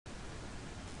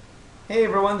Hey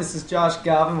everyone, this is Josh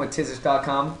Galvin with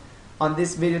Tizish.com. On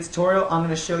this video tutorial, I'm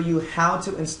going to show you how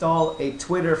to install a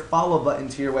Twitter follow button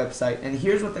to your website. And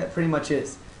here's what that pretty much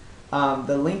is.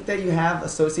 The link that you have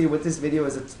associated with this video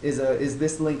is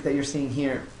this link that you're seeing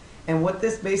here. And what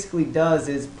this basically does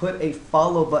is put a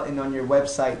follow button on your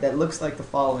website that looks like the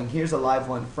following. Here's a live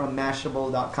one from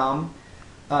Mashable.com.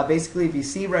 Basically, if you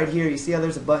see right here, you see how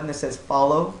there's a button that says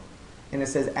follow and it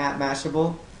says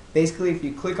 @Mashable. Basically, if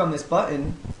you click on this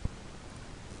button,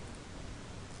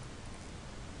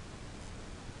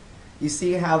 you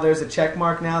see how there's a check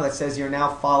mark now that says you're now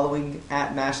following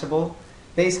 @Mashable.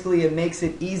 Basically, it makes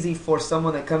it easy for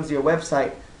someone that comes to your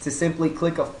website to simply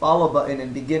click a follow button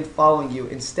and begin following you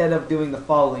instead of doing the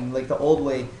following like the old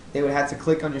way. They would have to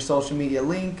click on your social media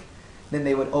link, then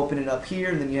they would open it up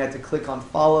here, and then you had to click on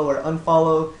follow or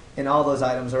unfollow and all those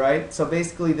items, alright? So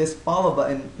basically, this follow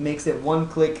button makes it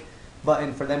one-click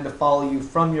button for them to follow you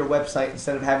from your website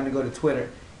instead of having to go to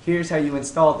Twitter. Here's how you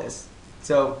install this.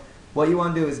 So what you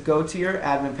want to do is go to your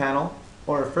admin panel,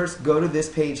 or first go to this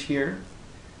page here.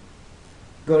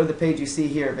 Go to the page you see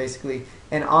here, basically.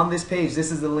 And on this page,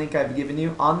 this is the link I've given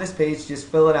you. On this page, just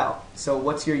fill it out. So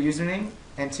what's your username?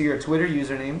 Enter your Twitter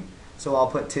username. So I'll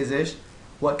put Tizish.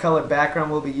 What color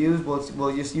background will be used?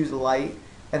 We'll just use light.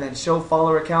 And then show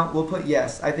follower account. We'll put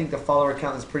yes. I think the follower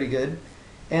account is pretty good.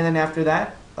 And then after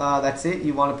that, that's it.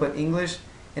 You want to put English.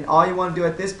 And all you want to do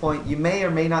at this point, you may or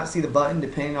may not see the button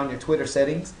depending on your Twitter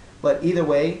settings. But either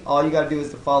way, all you got to do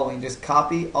is the following. Just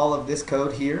copy all of this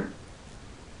code here.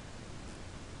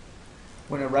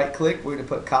 We're going to right click. We're going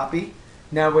to put copy.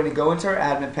 Now we're going to go into our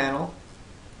admin panel.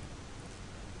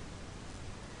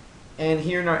 And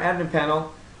here in our admin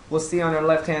panel, we'll see on our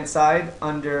left hand side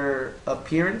under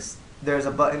appearance, there's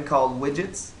a button called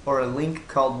widgets, or a link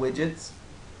called widgets.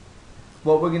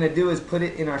 What we're going to do is put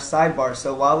it in our sidebar.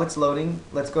 So while it's loading,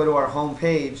 let's go to our home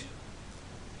page.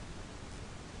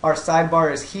 Our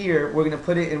sidebar is here. We're going to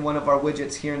put it in one of our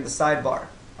widgets here in the sidebar.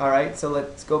 Alright, so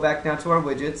let's go back now to our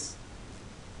widgets.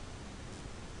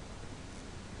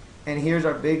 And here's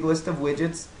our big list of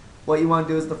widgets. What you want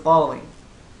to do is the following.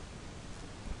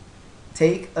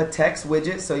 Take a text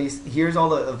widget. So here's all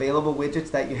the available widgets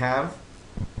that you have.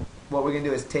 What we're going to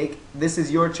do is this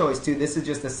is your choice too. This is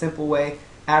just a simple way.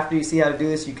 After you see how to do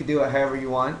this, you can do it however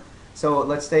you want. So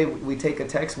let's say we take a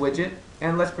text widget,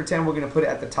 and let's pretend we're going to put it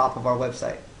at the top of our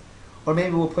website. Or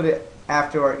maybe we'll put it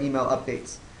after our email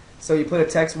updates. So you put a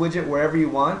text widget wherever you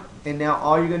want, and now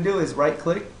all you're going to do is right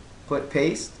click, put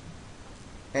paste,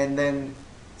 and then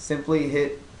simply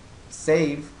hit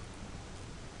save.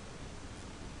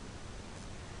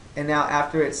 And now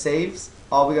after it saves,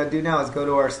 all we got to do now is go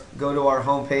to our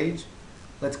home page.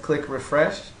 Let's click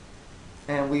refresh,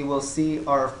 and we will see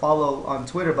our follow on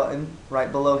Twitter button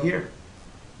right below here.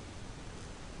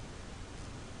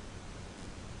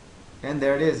 And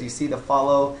there it is. You see the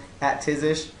follow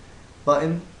 @Tizish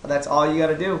button. That's all you got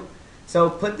to do. So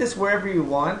put this wherever you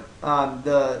want.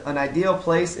 An ideal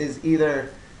place is either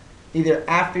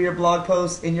after your blog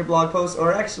post, in your blog post,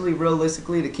 or actually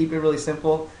realistically, to keep it really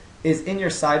simple, is in your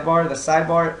sidebar. The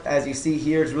sidebar, as you see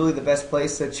here, is really the best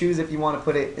place. So choose if you want to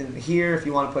put it in here, if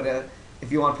you want to put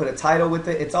a title with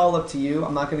it. It's all up to you.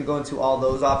 I'm not going to go into all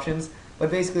those options, but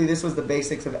basically this was the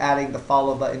basics of adding the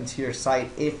follow button to your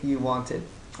site if you wanted.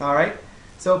 Alright,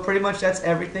 so pretty much that's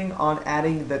everything on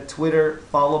adding the Twitter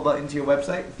follow button to your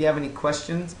website. If you have any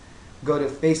questions, go to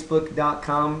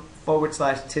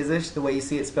facebook.com/Tizish, the way you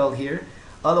see it spelled here.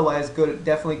 Otherwise,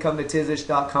 definitely come to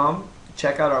Tizish.com,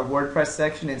 check out our WordPress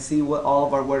section, and see what all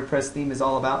of our WordPress theme is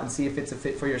all about, and see if it's a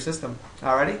fit for your system.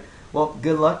 Alrighty, well,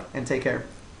 good luck and take care.